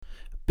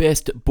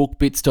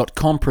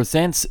bestbookbits.com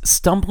presents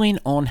Stumbling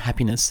on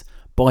Happiness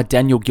by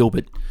Daniel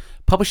Gilbert,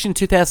 published in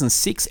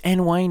 2006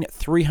 and weighing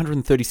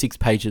 336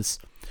 pages.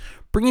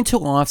 Bringing to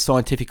life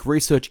scientific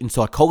research in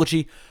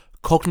psychology,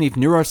 cognitive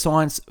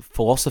neuroscience,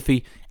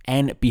 philosophy,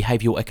 and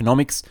behavioral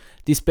economics,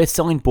 this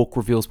best-selling book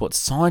reveals what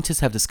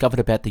scientists have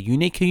discovered about the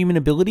unique human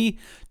ability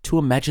to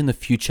imagine the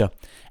future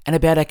and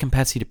about our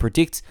capacity to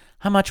predict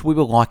how much we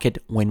will like it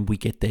when we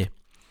get there.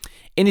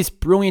 In this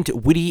brilliant,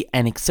 witty,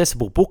 and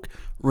accessible book,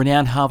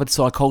 renowned Harvard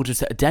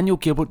psychologist Daniel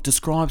Gilbert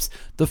describes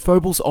the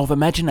foibles of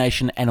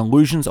imagination and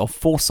illusions of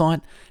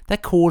foresight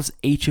that cause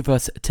each of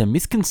us to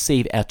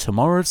misconceive our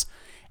tomorrows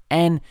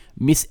and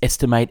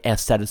misestimate our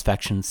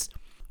satisfactions.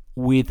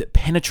 With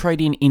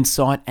penetrating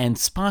insight and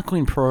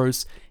sparkling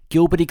prose,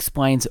 Gilbert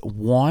explains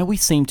why we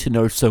seem to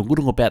know so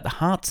little about the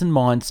hearts and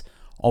minds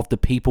of the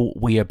people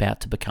we are about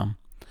to become.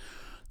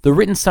 The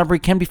written summary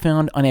can be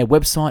found on our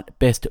website,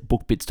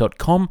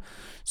 bestbookbits.com.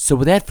 So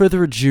without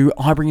further ado,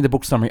 I bring you the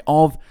book summary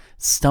of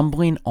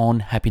Stumbling on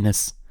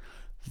Happiness.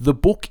 The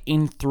book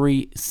in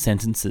 3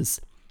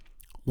 sentences.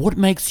 What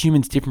makes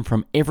humans different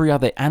from every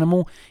other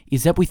animal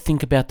is that we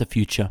think about the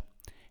future.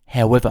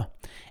 However,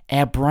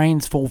 our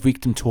brains fall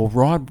victim to a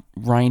wide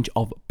range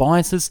of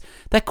biases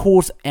that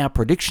cause our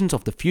predictions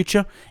of the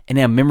future and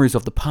our memories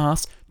of the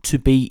past to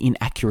be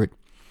inaccurate.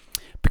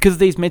 Because of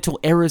these mental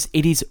errors,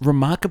 it is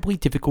remarkably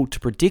difficult to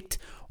predict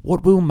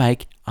what will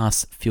make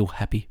us feel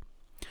happy.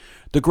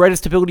 The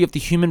greatest ability of the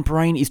human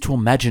brain is to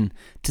imagine,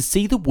 to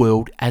see the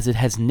world as it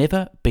has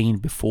never been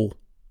before.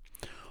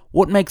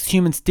 What makes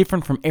humans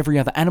different from every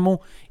other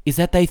animal is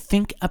that they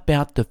think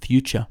about the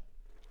future.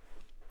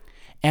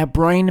 Our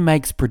brain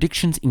makes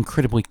predictions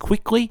incredibly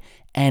quickly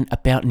and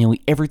about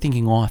nearly everything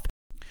in life.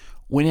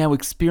 When our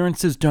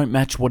experiences don't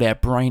match what our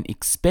brain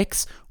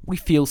expects, we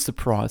feel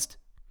surprised.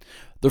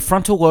 The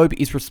frontal lobe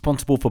is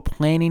responsible for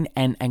planning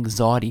and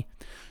anxiety,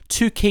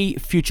 2 key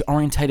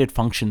future-orientated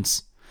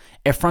functions.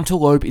 Our frontal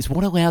lobe is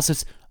what allows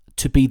us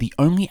to be the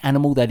only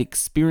animal that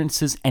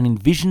experiences and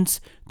envisions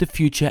the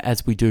future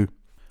as we do.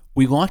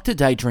 We like to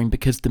daydream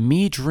because the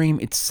mere dream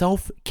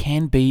itself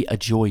can be a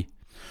joy.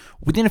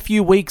 Within a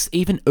few weeks,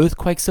 even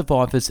earthquake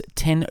survivors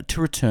tend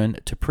to return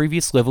to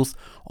previous levels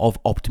of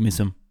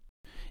optimism.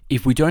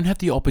 If we don't have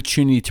the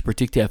opportunity to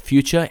predict our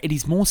future, it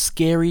is more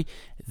scary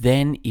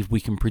than if we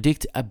can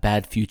predict a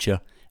bad future.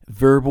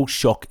 Variable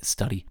shock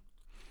study.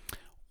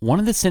 One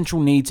of the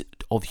central needs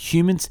of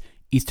humans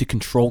is to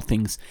control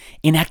things.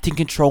 Enacting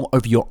control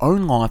over your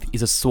own life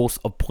is a source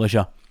of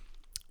pleasure.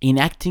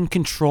 Enacting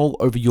control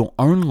over your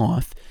own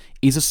life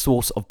is a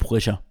source of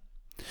pleasure.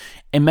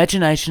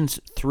 Imagination's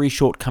 3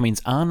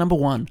 shortcomings are: number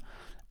 1,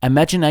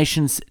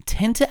 imaginations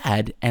tend to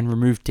add and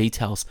remove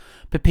details,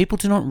 but people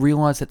do not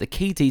realize that the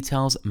key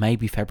details may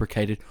be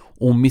fabricated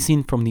or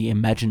missing from the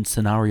imagined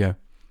scenario.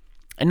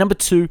 And number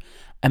 2,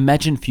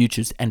 imagined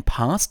futures and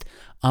past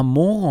are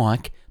more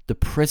like the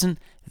present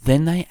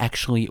than they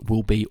actually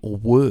will be or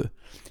were.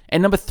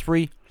 And number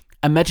 3,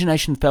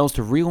 imagination fails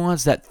to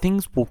realize that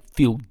things will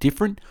feel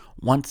different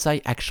once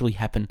they actually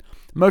happen.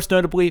 Most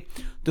notably,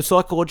 the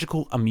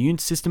psychological immune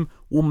system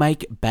will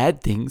make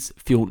bad things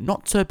feel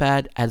not so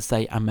bad as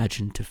they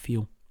imagine to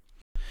feel.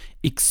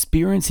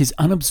 Experience is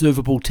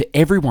unobservable to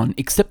everyone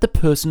except the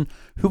person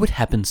who it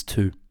happens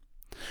to.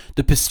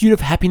 The pursuit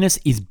of happiness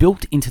is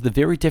built into the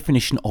very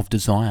definition of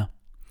desire.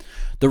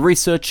 The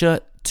researcher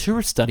to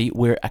a study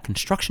where a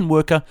construction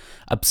worker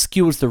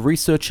obscures the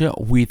researcher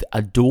with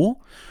a door.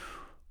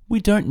 We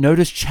don't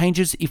notice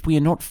changes if we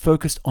are not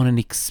focused on an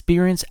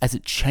experience as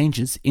it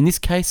changes. In this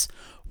case,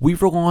 we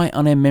rely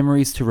on our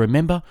memories to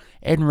remember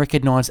and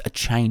recognize a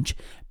change,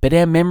 but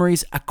our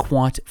memories are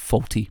quite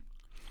faulty.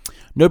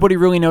 Nobody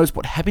really knows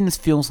what happiness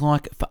feels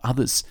like for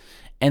others,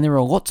 and there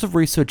are lots of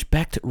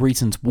research-backed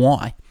reasons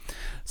why.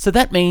 So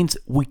that means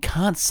we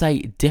can't say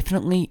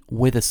definitely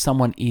whether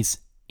someone is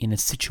in a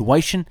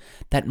situation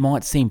that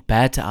might seem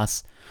bad to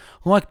us,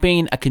 like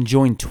being a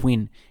conjoined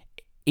twin.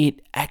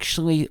 It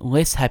actually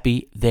less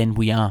happy than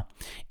we are.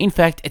 In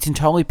fact, it's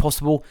entirely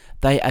possible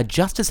they are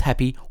just as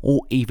happy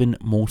or even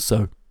more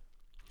so.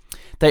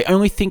 They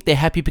only think they're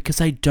happy because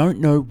they don't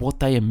know what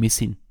they are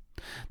missing.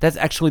 That's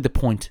actually the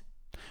point.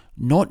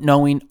 Not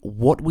knowing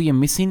what we are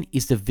missing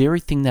is the very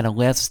thing that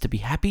allows us to be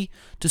happy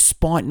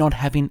despite not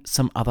having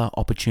some other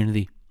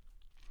opportunity.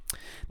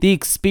 The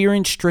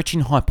experience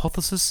stretching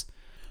hypothesis.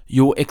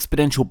 Your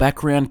exponential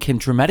background can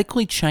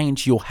dramatically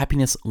change your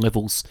happiness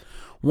levels.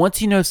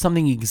 Once you know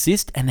something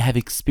exists and have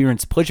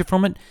experienced pleasure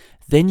from it,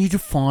 then your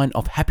definition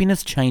of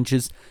happiness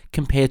changes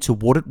compared to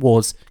what it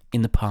was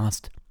in the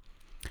past.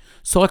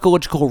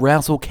 Psychological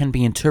arousal can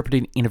be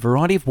interpreted in a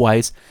variety of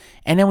ways,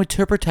 and our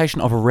interpretation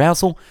of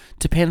arousal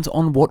depends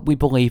on what we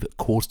believe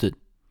caused it.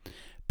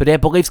 But our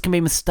beliefs can be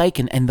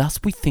mistaken, and thus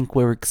we think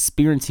we're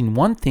experiencing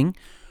one thing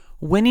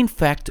when in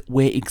fact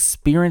we're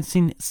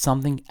experiencing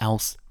something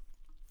else.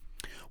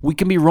 We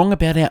can be wrong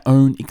about our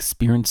own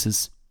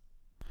experiences.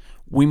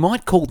 We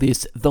might call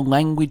this the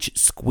language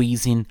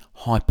squeezing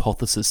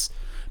hypothesis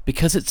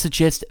because it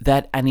suggests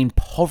that an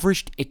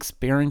impoverished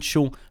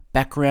experiential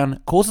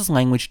background causes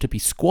language to be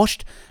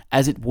squashed,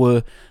 as it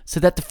were, so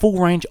that the full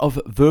range of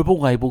verbal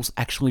labels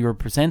actually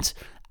represents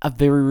a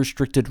very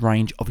restricted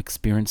range of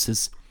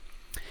experiences.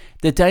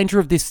 The danger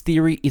of this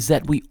theory is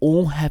that we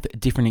all have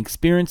different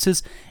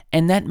experiences,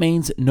 and that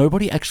means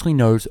nobody actually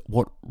knows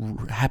what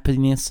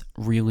happiness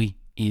really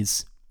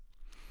is.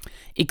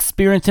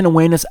 Experience and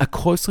awareness are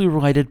closely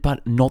related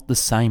but not the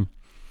same.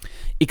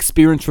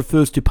 Experience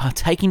refers to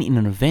partaking in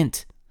an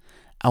event.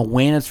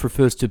 Awareness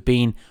refers to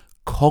being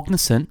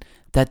cognizant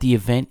that the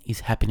event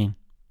is happening.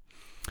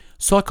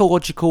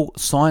 Psychological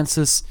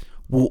sciences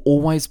will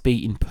always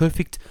be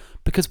imperfect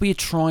because we are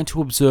trying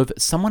to observe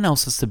someone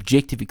else's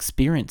subjective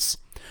experience.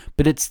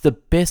 But it's the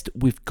best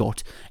we've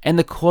got, and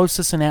the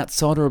closest an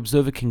outsider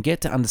observer can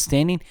get to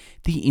understanding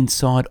the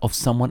inside of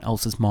someone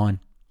else's mind.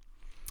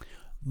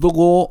 The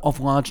law of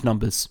large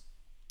numbers.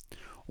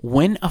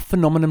 When a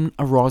phenomenon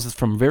arises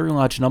from very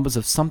large numbers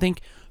of something,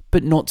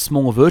 but not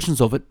smaller versions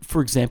of it,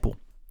 for example,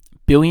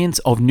 billions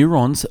of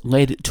neurons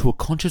led to a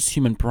conscious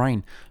human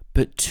brain,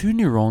 but 2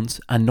 neurons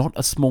are not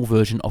a small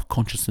version of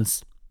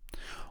consciousness.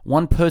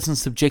 One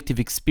person's subjective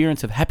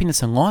experience of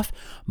happiness in life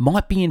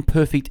might be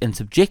imperfect and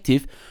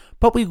subjective,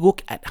 but we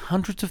look at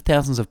hundreds of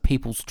thousands of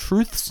people's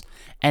truths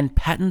and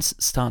patterns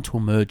start to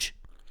emerge.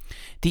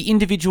 The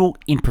individual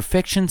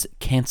imperfections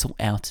cancel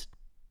out.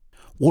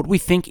 What we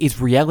think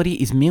is reality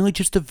is merely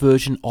just a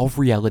version of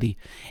reality.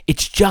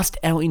 It's just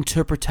our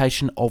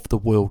interpretation of the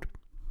world.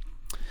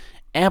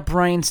 Our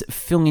brains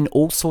fill in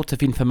all sorts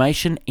of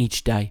information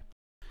each day.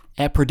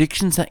 Our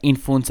predictions are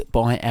influenced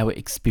by our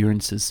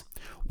experiences.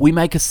 We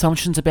make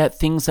assumptions about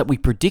things that we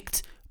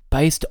predict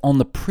based on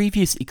the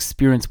previous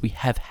experience we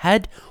have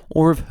had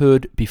or have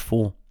heard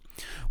before.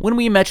 When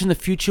we imagine the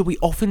future, we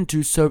often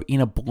do so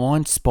in a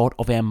blind spot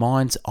of our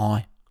mind's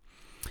eye.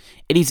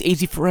 It is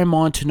easy for our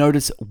mind to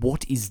notice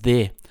what is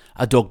there,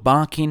 a dog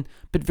barking,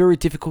 but very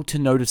difficult to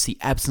notice the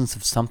absence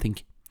of something.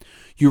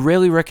 You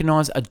rarely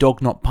recognize a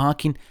dog not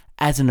barking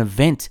as an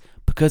event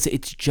because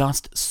it's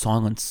just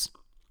silence.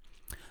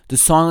 The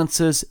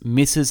silences,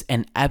 misses,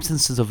 and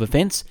absences of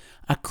events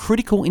are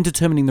critical in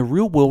determining the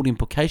real-world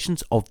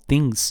implications of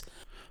things,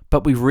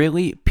 but we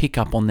rarely pick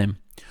up on them.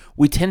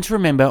 We tend to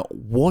remember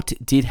what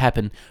did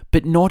happen,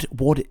 but not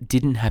what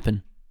didn't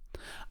happen.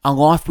 A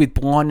life with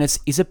blindness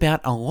is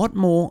about a lot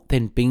more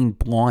than being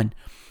blind,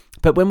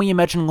 but when we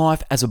imagine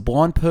life as a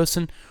blind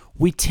person,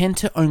 we tend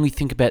to only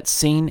think about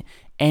seeing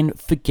and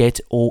forget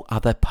all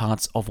other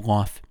parts of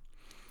life.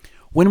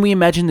 When we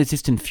imagine the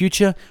distant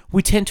future,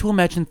 we tend to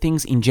imagine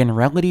things in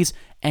generalities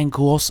and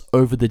gloss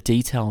over the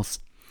details.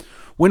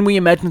 When we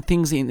imagine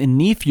things in the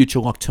near future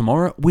like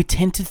tomorrow, we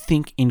tend to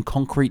think in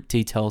concrete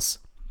details.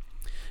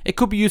 It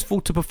could be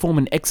useful to perform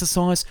an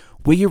exercise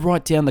where you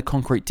write down the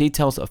concrete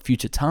details of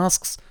future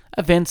tasks,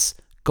 events,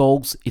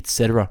 goals,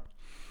 etc.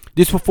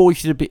 This will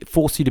force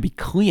you to be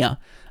clear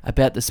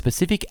about the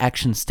specific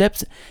action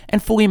steps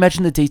and fully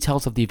imagine the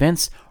details of the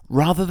events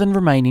rather than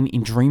remaining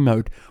in dream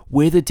mode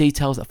where the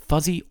details are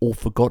fuzzy or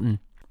forgotten.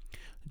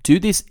 Do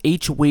this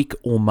each week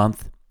or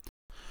month.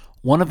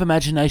 One of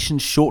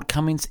imagination's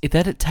shortcomings is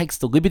that it takes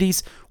the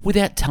liberties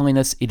without telling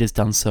us it has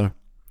done so.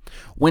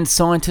 When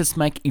scientists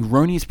make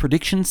erroneous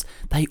predictions,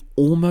 they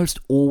almost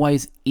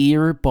always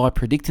err by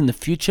predicting the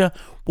future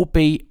will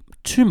be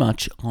too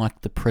much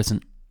like the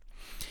present.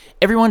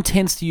 Everyone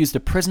tends to use the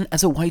present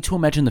as a way to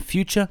imagine the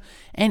future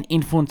and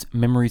influence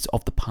memories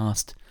of the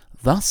past.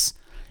 Thus,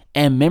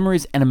 our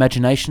memories and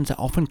imaginations are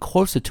often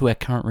closer to our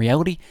current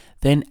reality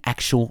than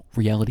actual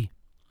reality.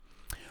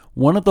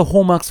 One of the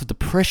hallmarks of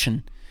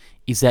depression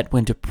is that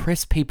when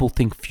depressed people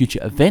think future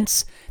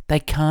events, they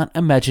can't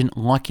imagine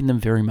liking them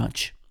very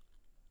much.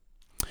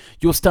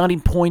 Your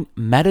starting point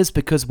matters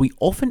because we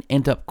often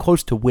end up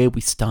close to where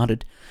we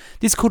started.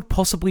 This could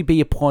possibly be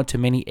applied to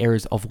many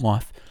areas of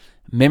life: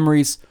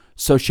 memories,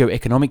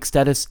 socioeconomic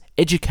status,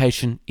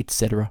 education,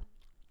 etc.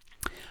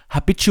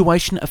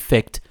 Habituation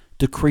effect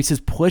decreases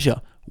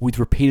pleasure with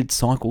repeated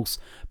cycles,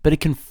 but it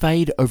can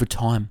fade over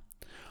time.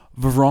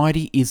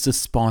 Variety is the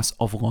spice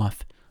of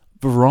life.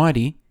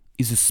 Variety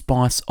is the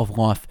spice of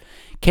life.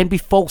 Can be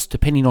false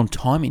depending on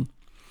timing.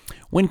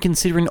 When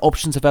considering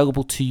options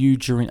available to you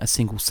during a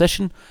single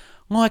session,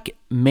 like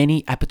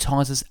many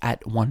appetizers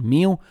at one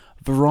meal,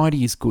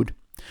 variety is good.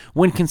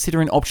 When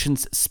considering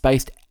options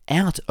spaced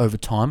out over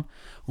time,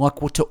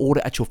 like what to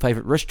order at your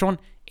favorite restaurant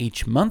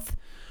each month,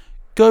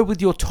 go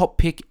with your top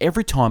pick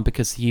every time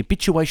because the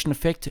habituation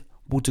effect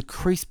will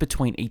decrease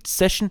between each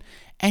session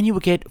and you will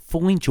get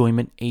full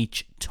enjoyment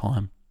each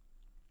time.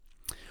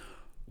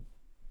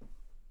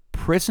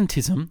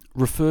 Presentism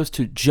refers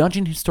to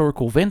judging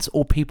historical events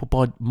or people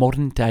by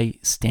modern day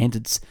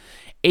standards.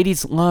 It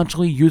is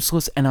largely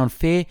useless and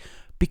unfair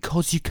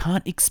because you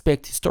can't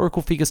expect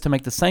historical figures to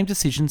make the same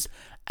decisions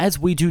as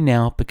we do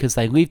now because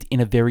they lived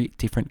in a very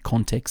different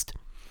context.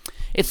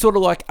 It's sort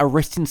of like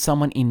arresting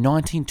someone in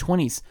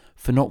 1920s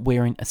for not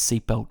wearing a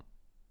seatbelt.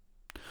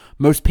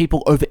 Most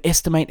people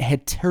overestimate how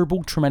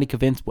terrible traumatic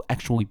events will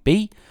actually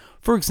be.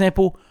 For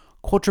example,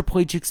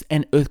 quadriplegics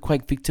and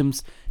earthquake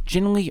victims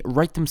generally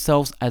rate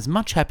themselves as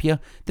much happier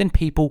than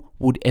people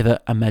would ever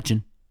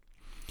imagine.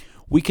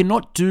 We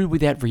cannot do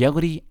without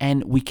reality,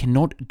 and we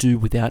cannot do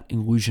without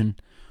illusion.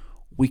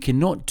 We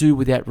cannot do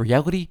without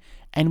reality,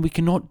 and we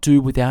cannot do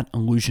without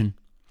illusion.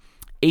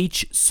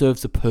 Each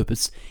serves a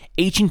purpose.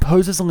 Each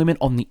imposes a limit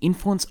on the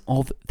influence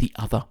of the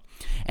other.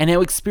 And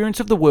our experience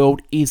of the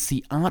world is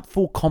the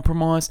artful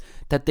compromise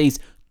that these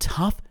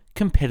tough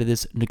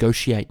competitors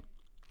negotiate.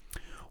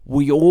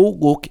 We all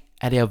look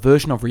at our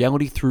version of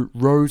reality through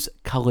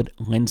rose-colored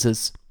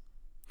lenses.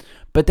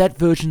 But that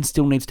version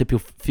still needs to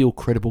feel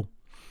credible.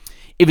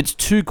 If it's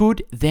too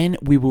good, then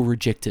we will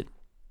reject it.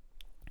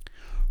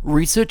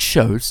 Research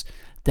shows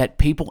that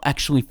people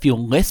actually feel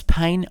less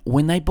pain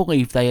when they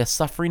believe they are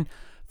suffering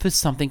for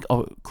something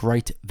of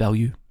great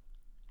value.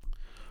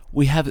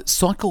 We have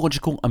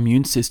psychological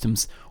immune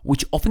systems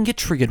which often get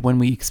triggered when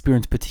we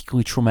experience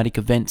particularly traumatic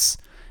events.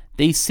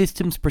 These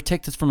systems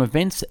protect us from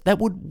events that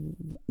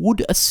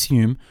would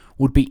assume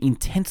would be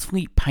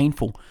intensely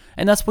painful,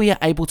 and thus we are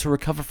able to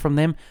recover from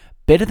them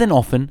better than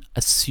often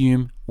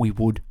assume we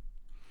would.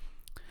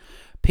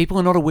 People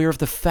are not aware of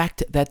the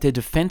fact that their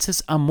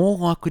defenses are more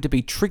likely to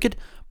be triggered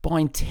by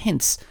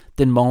intense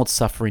than mild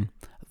suffering.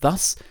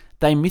 Thus,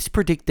 they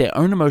mispredict their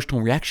own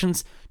emotional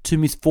reactions to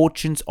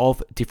misfortunes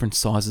of different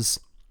sizes.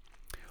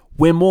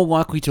 We're more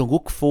likely to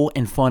look for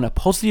and find a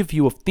positive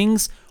view of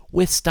things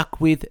we're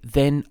stuck with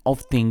than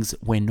of things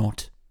we're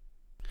not.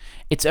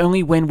 It's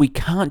only when we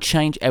can't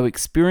change our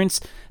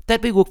experience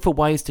that we look for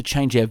ways to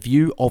change our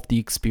view of the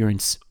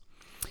experience.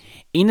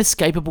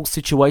 Inescapable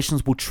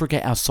situations will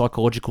trigger our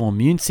psychological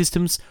immune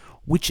systems,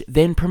 which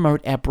then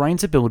promote our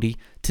brain's ability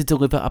to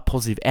deliver a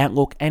positive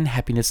outlook and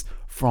happiness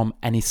from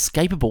an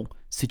escapable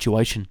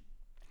situation.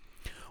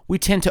 We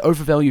tend to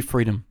overvalue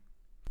freedom.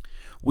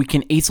 We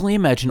can easily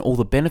imagine all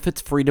the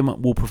benefits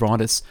freedom will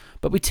provide us,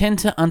 but we tend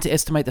to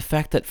underestimate the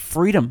fact that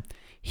freedom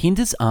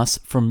hinders us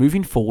from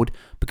moving forward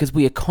because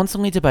we are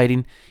constantly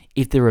debating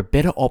if there are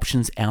better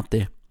options out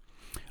there.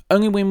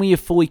 Only when we are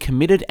fully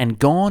committed and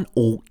gone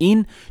all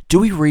in do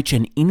we reach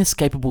an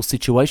inescapable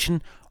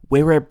situation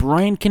where our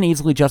brain can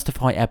easily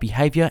justify our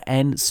behavior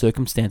and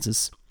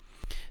circumstances.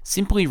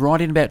 Simply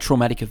writing about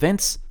traumatic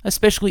events,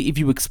 especially if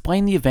you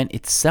explain the event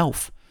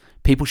itself,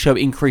 people show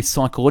increased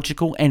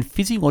psychological and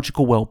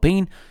physiological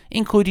well-being,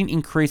 including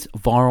increased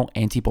viral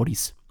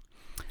antibodies.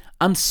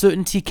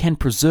 Uncertainty can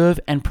preserve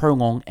and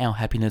prolong our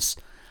happiness.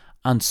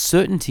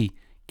 Uncertainty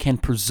can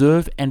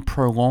preserve and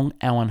prolong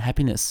our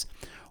unhappiness.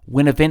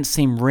 When events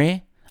seem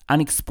rare,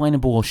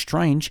 unexplainable, or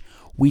strange,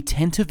 we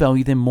tend to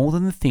value them more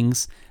than the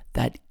things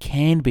that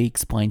can be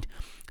explained,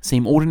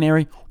 seem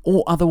ordinary,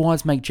 or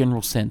otherwise make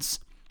general sense.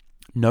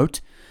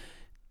 Note,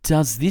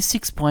 does this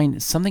explain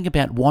something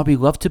about why we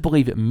love to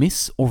believe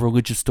myths or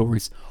religious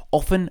stories,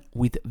 often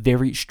with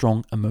very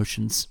strong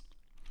emotions?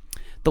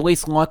 The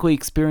least likely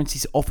experience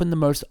is often the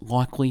most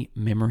likely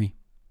memory.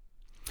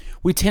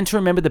 We tend to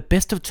remember the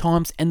best of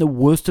times and the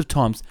worst of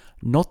times,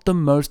 not the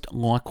most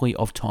likely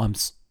of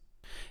times.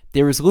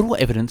 There is little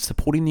evidence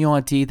supporting the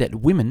idea that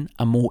women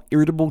are more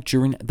irritable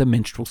during the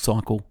menstrual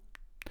cycle.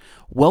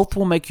 Wealth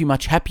will make you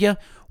much happier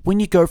when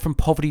you go from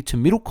poverty to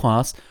middle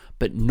class,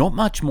 but not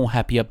much more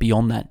happier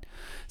beyond that.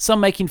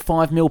 Someone making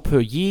 $5 million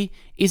per year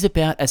is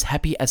about as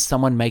happy as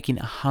someone making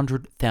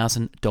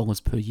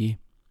 $100,000 per year.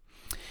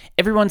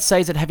 Everyone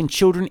says that having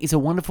children is a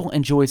wonderful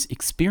and joyous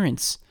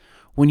experience.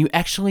 When you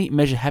actually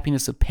measure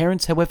happiness of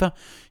parents, however,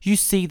 you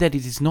see that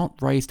it is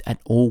not raised at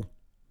all.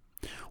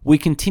 We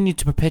continue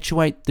to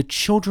perpetuate the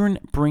children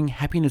bring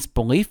happiness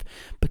belief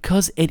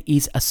because it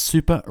is a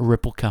super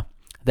replica.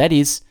 That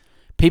is,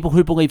 people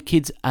who believe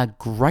kids are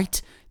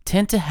great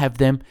tend to have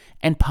them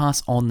and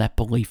pass on that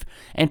belief,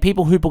 and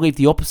people who believe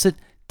the opposite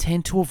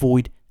tend to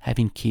avoid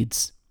having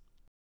kids.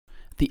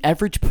 The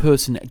average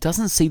person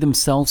doesn't see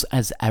themselves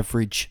as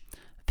average.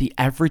 The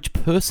average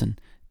person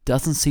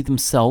doesn't see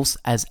themselves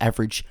as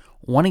average.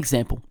 One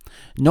example,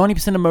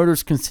 90% of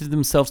motorists consider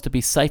themselves to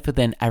be safer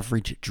than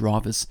average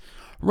drivers.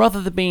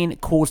 Rather than being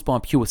caused by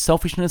pure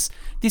selfishness,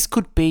 this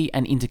could be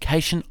an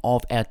indication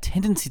of our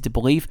tendency to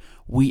believe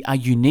we are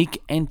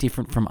unique and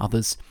different from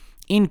others,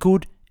 in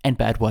good and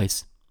bad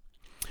ways.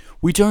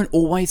 We don't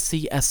always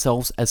see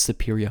ourselves as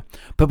superior,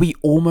 but we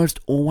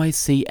almost always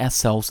see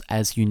ourselves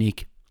as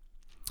unique.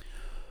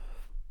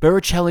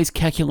 Borocelli's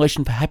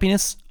calculation for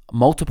happiness: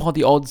 multiply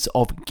the odds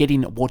of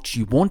getting what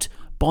you want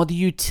by the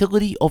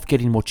utility of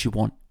getting what you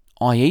want,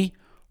 i.e.,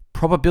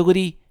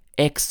 probability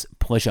x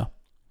pleasure.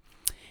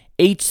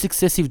 Each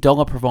successive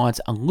dollar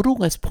provides a little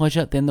less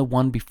pleasure than the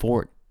one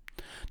before it.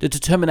 The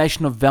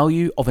determination of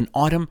value of an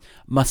item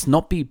must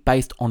not be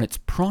based on its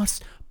price,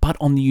 but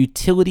on the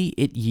utility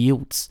it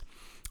yields.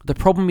 The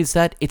problem is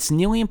that it's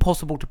nearly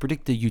impossible to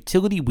predict the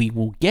utility we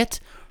will get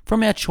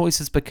from our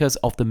choices because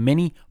of the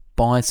many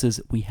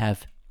biases we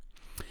have.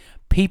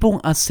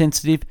 People are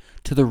sensitive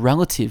to the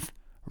relative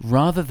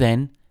rather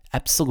than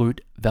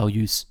absolute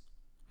values.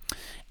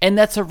 And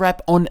that's a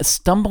wrap on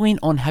Stumbling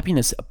on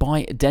Happiness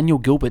by Daniel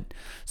Gilbert.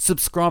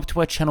 Subscribe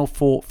to our channel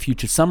for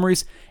future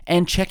summaries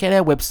and check out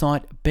our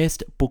website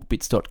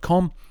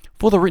bestbookbits.com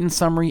for the written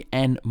summary,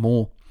 and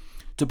more.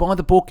 To buy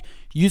the book,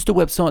 use the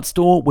website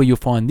store where you'll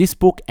find this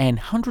book and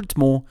hundreds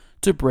more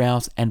to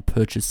browse and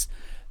purchase.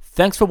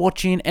 Thanks for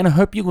watching, and I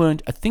hope you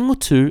learned a thing or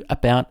two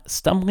about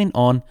stumbling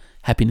on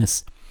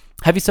happiness.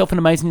 Have yourself an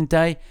amazing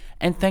day,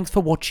 and thanks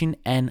for watching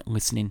and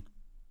listening.